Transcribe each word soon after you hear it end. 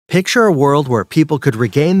Picture a world where people could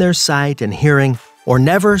regain their sight and hearing or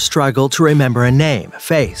never struggle to remember a name,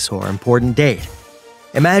 face, or important date.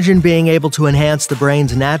 Imagine being able to enhance the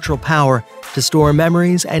brain's natural power to store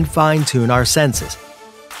memories and fine-tune our senses.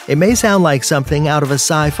 It may sound like something out of a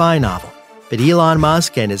sci-fi novel, but Elon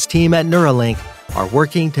Musk and his team at Neuralink are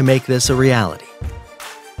working to make this a reality.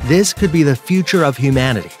 This could be the future of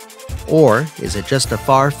humanity, or is it just a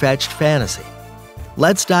far-fetched fantasy?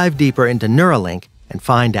 Let's dive deeper into Neuralink and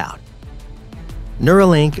find out.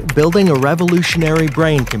 Neuralink, building a revolutionary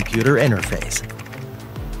brain-computer interface.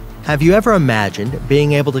 Have you ever imagined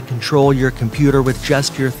being able to control your computer with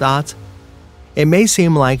just your thoughts? It may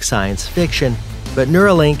seem like science fiction, but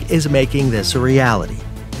Neuralink is making this a reality.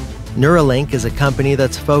 Neuralink is a company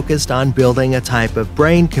that's focused on building a type of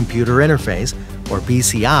brain-computer interface, or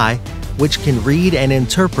BCI, which can read and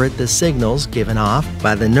interpret the signals given off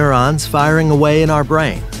by the neurons firing away in our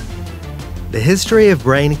brains. The history of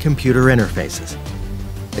brain-computer interfaces.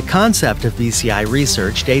 The concept of BCI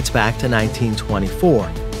research dates back to 1924,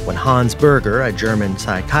 when Hans Berger, a German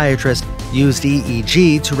psychiatrist, used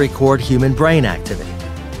EEG to record human brain activity.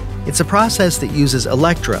 It's a process that uses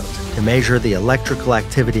electrodes to measure the electrical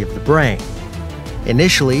activity of the brain.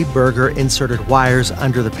 Initially, Berger inserted wires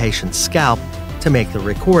under the patient's scalp to make the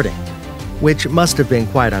recording, which must have been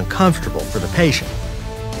quite uncomfortable for the patient.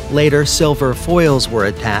 Later, silver foils were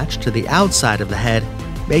attached to the outside of the head,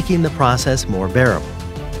 making the process more bearable.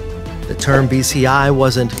 The term BCI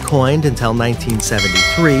wasn't coined until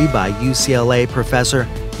 1973 by UCLA professor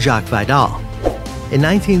Jacques Vidal. In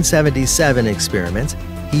 1977 experiments,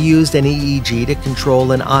 he used an EEG to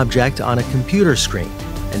control an object on a computer screen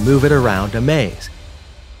and move it around a maze.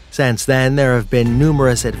 Since then, there have been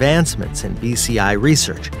numerous advancements in BCI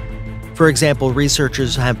research. For example,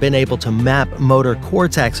 researchers have been able to map motor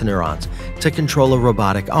cortex neurons to control a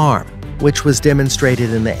robotic arm, which was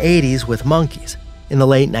demonstrated in the 80s with monkeys. In the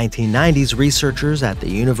late 1990s, researchers at the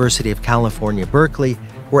University of California, Berkeley,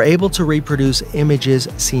 were able to reproduce images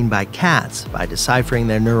seen by cats by deciphering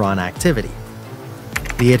their neuron activity.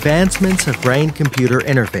 The advancements of brain-computer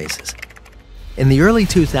interfaces. In the early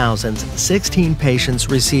 2000s, 16 patients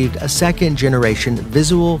received a second-generation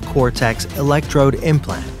visual cortex electrode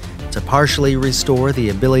implant to partially restore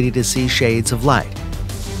the ability to see shades of light.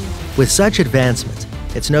 With such advancements,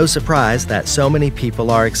 it's no surprise that so many people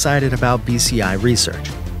are excited about BCI research.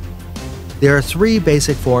 There are three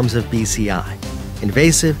basic forms of BCI: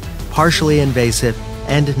 invasive, partially invasive,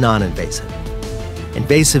 and non-invasive.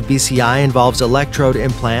 Invasive BCI involves electrode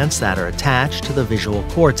implants that are attached to the visual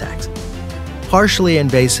cortex. Partially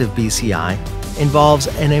invasive BCI involves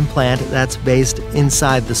an implant that's based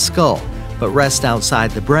inside the skull, but rests outside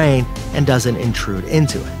the brain and doesn't intrude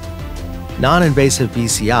into it. Non-invasive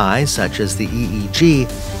BCI, such as the EEG,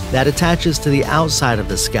 that attaches to the outside of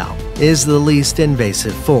the scalp, is the least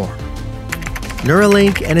invasive form.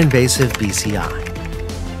 Neuralink and invasive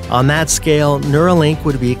BCI. On that scale, Neuralink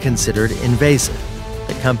would be considered invasive.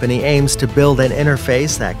 The company aims to build an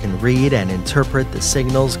interface that can read and interpret the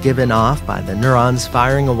signals given off by the neurons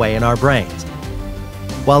firing away in our brains.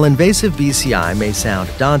 While invasive BCI may sound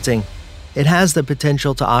daunting, it has the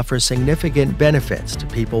potential to offer significant benefits to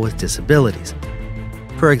people with disabilities.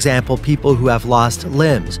 For example, people who have lost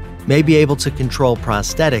limbs may be able to control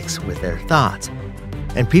prosthetics with their thoughts,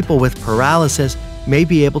 and people with paralysis may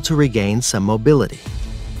be able to regain some mobility.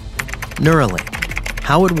 Neuralink,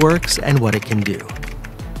 how it works and what it can do.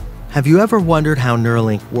 Have you ever wondered how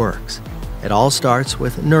Neuralink works? It all starts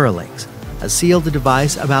with Neuralinks, a sealed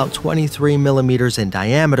device about 23 millimeters in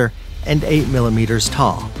diameter and 8 millimeters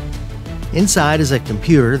tall. Inside is a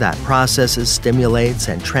computer that processes, stimulates,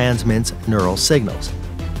 and transmits neural signals.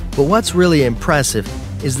 But what's really impressive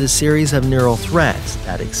is the series of neural threads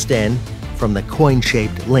that extend from the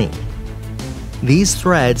coin-shaped link. These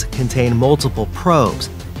threads contain multiple probes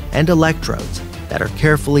and electrodes that are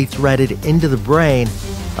carefully threaded into the brain,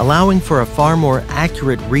 allowing for a far more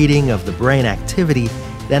accurate reading of the brain activity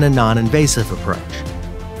than a non-invasive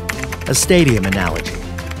approach. A stadium analogy.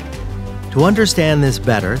 To understand this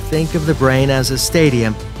better, think of the brain as a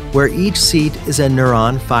stadium where each seat is a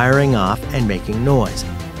neuron firing off and making noise.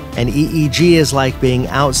 An EEG is like being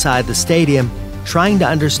outside the stadium, trying to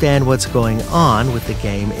understand what's going on with the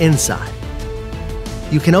game inside.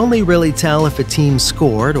 You can only really tell if a team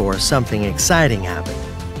scored or something exciting happened.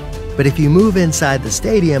 But if you move inside the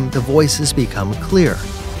stadium, the voices become clearer,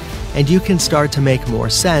 and you can start to make more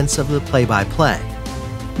sense of the play-by-play.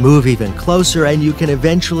 Move even closer and you can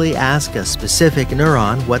eventually ask a specific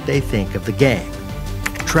neuron what they think of the game.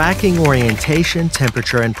 Tracking orientation,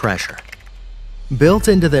 temperature, and pressure. Built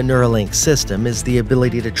into the Neuralink system is the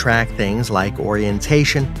ability to track things like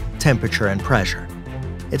orientation, temperature, and pressure.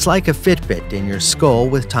 It's like a Fitbit in your skull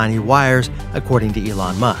with tiny wires, according to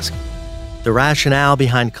Elon Musk. The rationale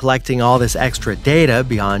behind collecting all this extra data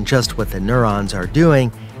beyond just what the neurons are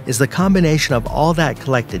doing is the combination of all that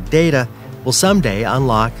collected data will someday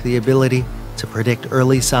unlock the ability to predict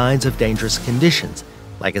early signs of dangerous conditions,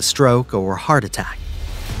 like a stroke or heart attack.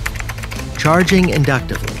 Charging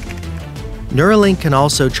inductively. Neuralink can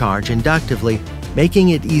also charge inductively, making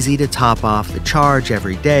it easy to top off the charge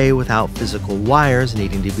every day without physical wires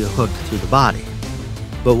needing to be hooked through the body.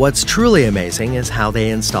 But what's truly amazing is how they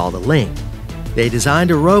install the link. They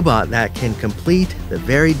designed a robot that can complete the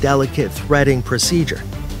very delicate threading procedure,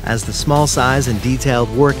 as the small size and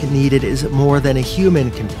detailed work needed is more than a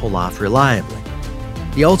human can pull off reliably.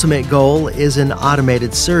 The ultimate goal is an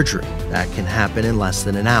automated surgery that can happen in less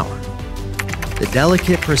than an hour. The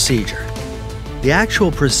delicate procedure. The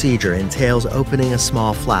actual procedure entails opening a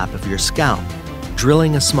small flap of your scalp,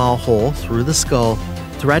 drilling a small hole through the skull,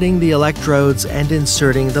 threading the electrodes, and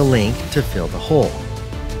inserting the link to fill the hole.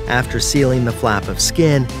 After sealing the flap of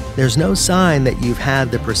skin, there's no sign that you've had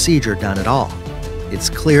the procedure done at all. It's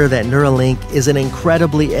clear that Neuralink is an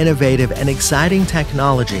incredibly innovative and exciting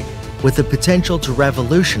technology with the potential to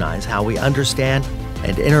revolutionize how we understand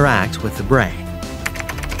and interact with the brain.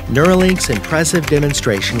 Neuralink's impressive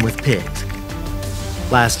demonstration with pigs.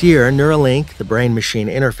 Last year, Neuralink, the brain-machine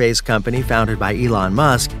interface company founded by Elon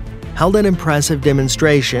Musk, held an impressive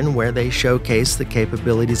demonstration where they showcased the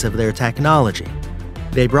capabilities of their technology.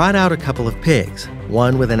 They brought out a couple of pigs,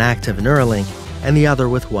 one with an active Neuralink and the other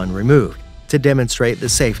with one removed, to demonstrate the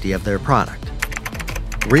safety of their product.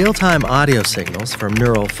 Real-time audio signals from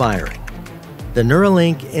neural firing. The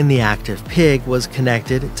Neuralink in the active pig was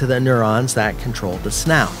connected to the neurons that controlled the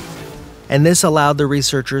snout, and this allowed the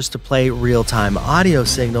researchers to play real-time audio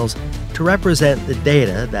signals to represent the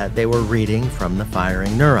data that they were reading from the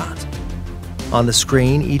firing neurons. On the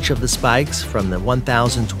screen, each of the spikes from the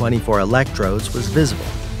 1,024 electrodes was visible.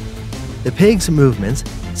 The pig's movements,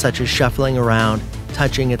 such as shuffling around,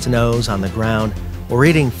 touching its nose on the ground, or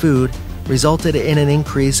eating food, resulted in an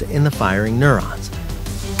increase in the firing neurons.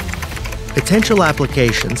 Potential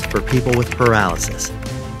applications for people with paralysis.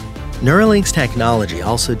 Neuralink's technology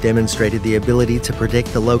also demonstrated the ability to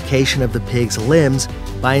predict the location of the pig's limbs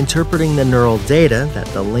by interpreting the neural data that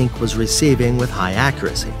the link was receiving with high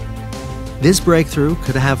accuracy. This breakthrough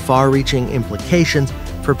could have far-reaching implications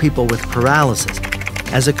for people with paralysis,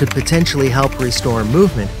 as it could potentially help restore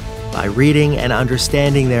movement by reading and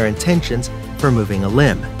understanding their intentions for moving a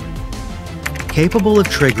limb. Capable of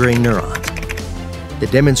triggering neurons. The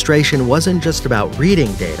demonstration wasn't just about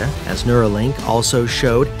reading data, as Neuralink also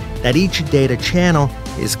showed that each data channel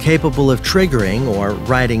is capable of triggering or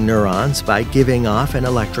writing neurons by giving off an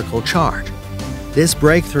electrical charge. This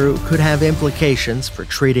breakthrough could have implications for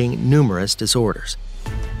treating numerous disorders.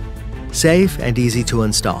 Safe and easy to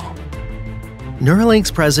install.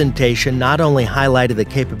 Neuralink's presentation not only highlighted the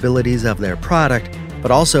capabilities of their product,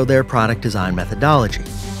 but also their product design methodology.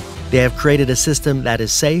 They have created a system that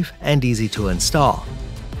is safe and easy to install,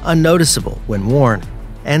 unnoticeable when worn,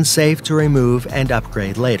 and safe to remove and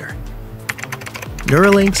upgrade later.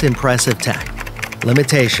 Neuralink's impressive tech,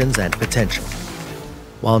 limitations, and potential.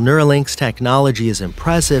 While Neuralink's technology is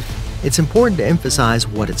impressive, it's important to emphasize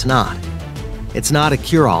what it's not. It's not a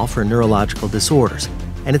cure-all for neurological disorders,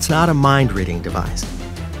 and it's not a mind-reading device.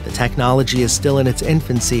 The technology is still in its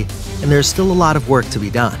infancy, and there's still a lot of work to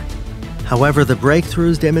be done. However, the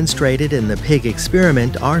breakthroughs demonstrated in the pig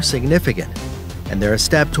experiment are significant, and they're a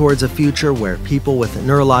step towards a future where people with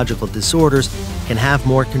neurological disorders can have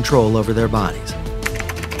more control over their bodies.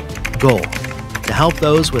 Goal: to help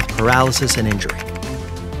those with paralysis and injury.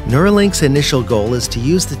 Neuralink's initial goal is to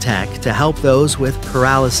use the tech to help those with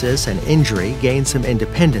paralysis and injury gain some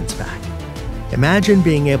independence back. Imagine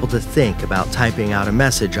being able to think about typing out a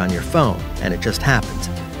message on your phone and it just happens.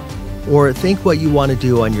 Or think what you want to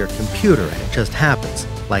do on your computer and it just happens,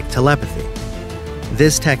 like telepathy.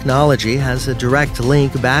 This technology has a direct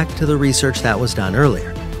link back to the research that was done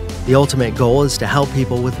earlier. The ultimate goal is to help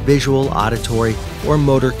people with visual, auditory, or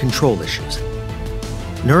motor control issues.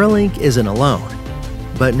 Neuralink isn't alone.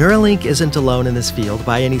 But Neuralink isn't alone in this field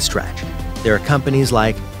by any stretch. There are companies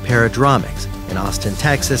like Paralysis in Austin,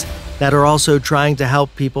 Texas, that are also trying to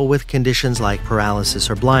help people with conditions like paralysis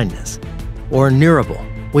or blindness. Or Neurable,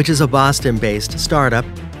 which is a Boston-based startup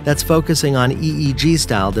that's focusing on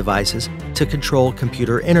EEG-style devices to control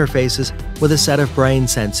computer interfaces with a set of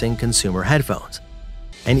brain-sensing consumer headphones.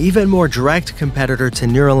 An even more direct competitor to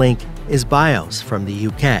Neuralink is Bios from the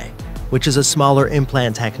UK. which is a smaller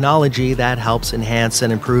implant technology that helps enhance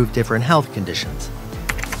and improve different health conditions.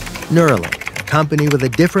 Neuralink, a company with a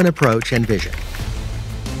different approach and vision.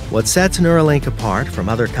 What sets Neuralink apart from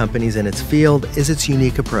other companies in its field is its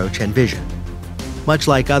unique approach and vision. Much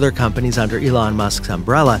like other companies under Elon Musk's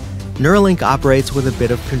umbrella, Neuralink operates with a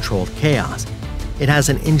bit of controlled chaos. It has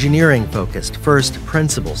an engineering-focused first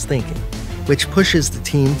principles thinking, which pushes the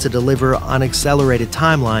team to deliver on accelerated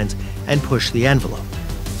timelines and push the envelope.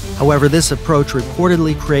 However, this approach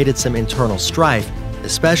reportedly created some internal strife,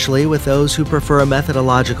 especially with those who prefer a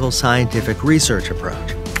methodological scientific research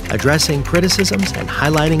approach, addressing criticisms and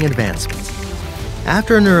highlighting advancements.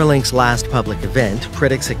 After Neuralink's last public event,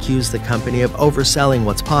 critics accused the company of overselling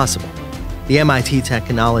what's possible. The MIT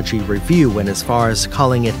Technology Review went as far as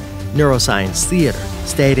calling it neuroscience theater,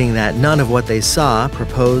 stating that none of what they saw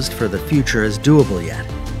proposed for the future is doable yet,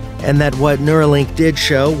 and that what Neuralink did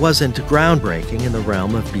show wasn't groundbreaking in the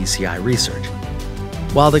realm of BCI research.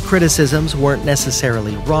 While the criticisms weren't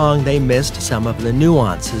necessarily wrong, they missed some of the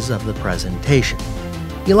nuances of the presentation.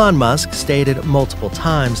 Elon Musk stated multiple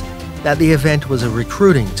times that the event was a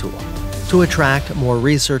recruiting tool to attract more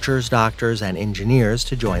researchers, doctors, and engineers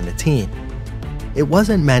to join the team. It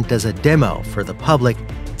wasn't meant as a demo for the public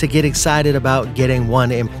to get excited about getting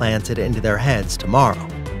one implanted into their heads tomorrow.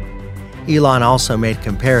 Elon also made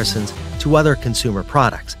comparisons to other consumer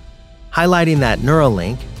products, highlighting that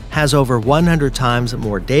Neuralink has over 100 times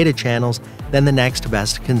more data channels than the next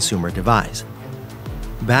best consumer device.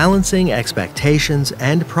 Balancing expectations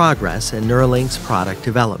and progress in Neuralink's product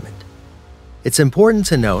development. It's important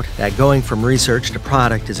to note that going from research to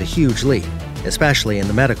product is a huge leap, especially in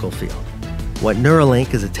the medical field. What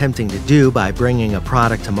Neuralink is attempting to do by bringing a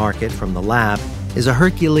product to market from the lab is a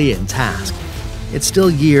Herculean task. It's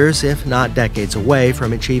still years, if not decades, away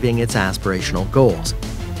from achieving its aspirational goals.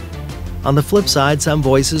 On the flip side, some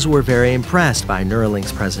voices were very impressed by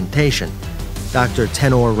Neuralink's presentation. Dr.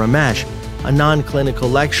 Tenor Ramesh, a non-clinical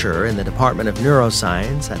lecturer in the Department of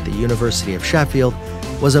Neuroscience at the University of Sheffield,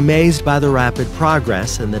 was amazed by the rapid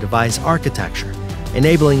progress in the device architecture,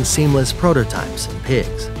 enabling seamless prototypes in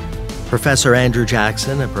pigs. Professor Andrew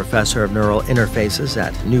Jackson, a professor of neural interfaces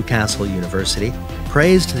at Newcastle University,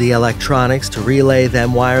 praised the electronics to relay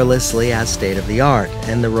them wirelessly as state-of-the-art,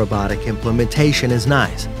 and the robotic implementation is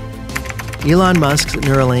nice. Elon Musk's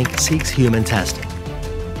Neuralink seeks human testing.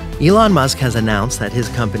 Elon Musk has announced that his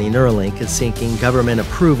company Neuralink is seeking government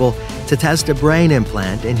approval to test a brain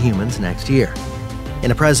implant in humans next year.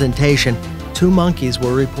 In a presentation, 2 monkeys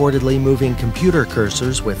were reportedly moving computer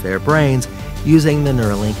cursors with their brains using the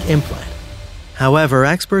Neuralink implant. However,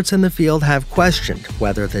 experts in the field have questioned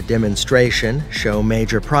whether the demonstration show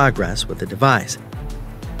major progress with the device.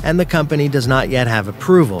 And the company does not yet have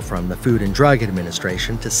approval from the Food and Drug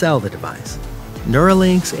Administration to sell the device.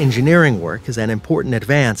 Neuralink's engineering work is an important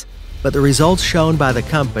advance, but the results shown by the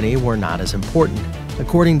company were not as important,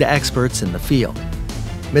 according to experts in the field.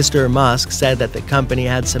 Mr. Musk said that the company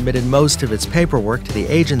had submitted most of its paperwork to the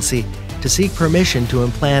agency to seek permission to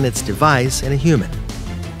implant its device in a human.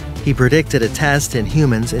 He predicted a test in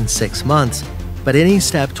humans in 6 months, but any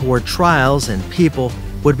step toward trials in people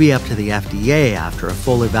would be up to the FDA after a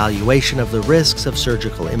full evaluation of the risks of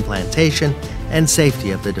surgical implantation and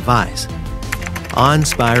safety of the device.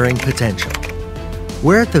 Awe-inspiring potential.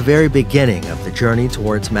 We're at the very beginning of the journey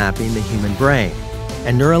towards mapping the human brain,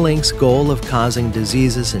 and Neuralink's goal of causing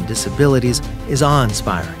diseases and disabilities is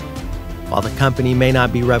awe-inspiring. While the company may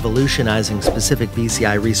not be revolutionizing specific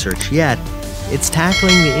BCI research yet, it's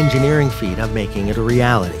tackling the engineering feat of making it a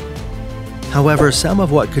reality. However, some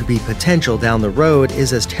of what could be potential down the road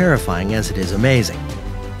is as terrifying as it is amazing.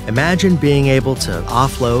 Imagine being able to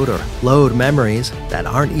offload or load memories that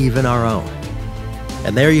aren't even our own.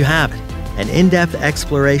 And there you have it, an in-depth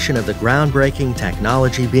exploration of the groundbreaking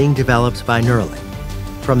technology being developed by Neuralink.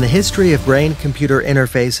 From the history of brain-computer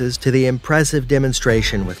interfaces to the impressive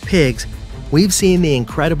demonstration with pigs, we've seen the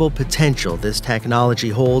incredible potential this technology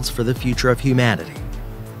holds for the future of humanity.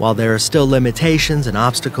 While there are still limitations and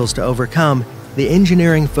obstacles to overcome, the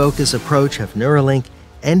engineering-focused approach of Neuralink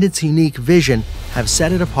and its unique vision have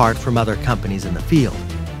set it apart from other companies in the field.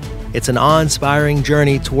 It's an awe-inspiring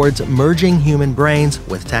journey towards merging human brains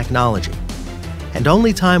with technology. And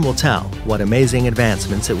only time will tell what amazing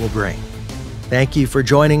advancements it will bring. Thank you for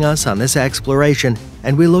joining us on this exploration,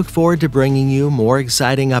 and we look forward to bringing you more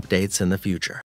exciting updates in the future.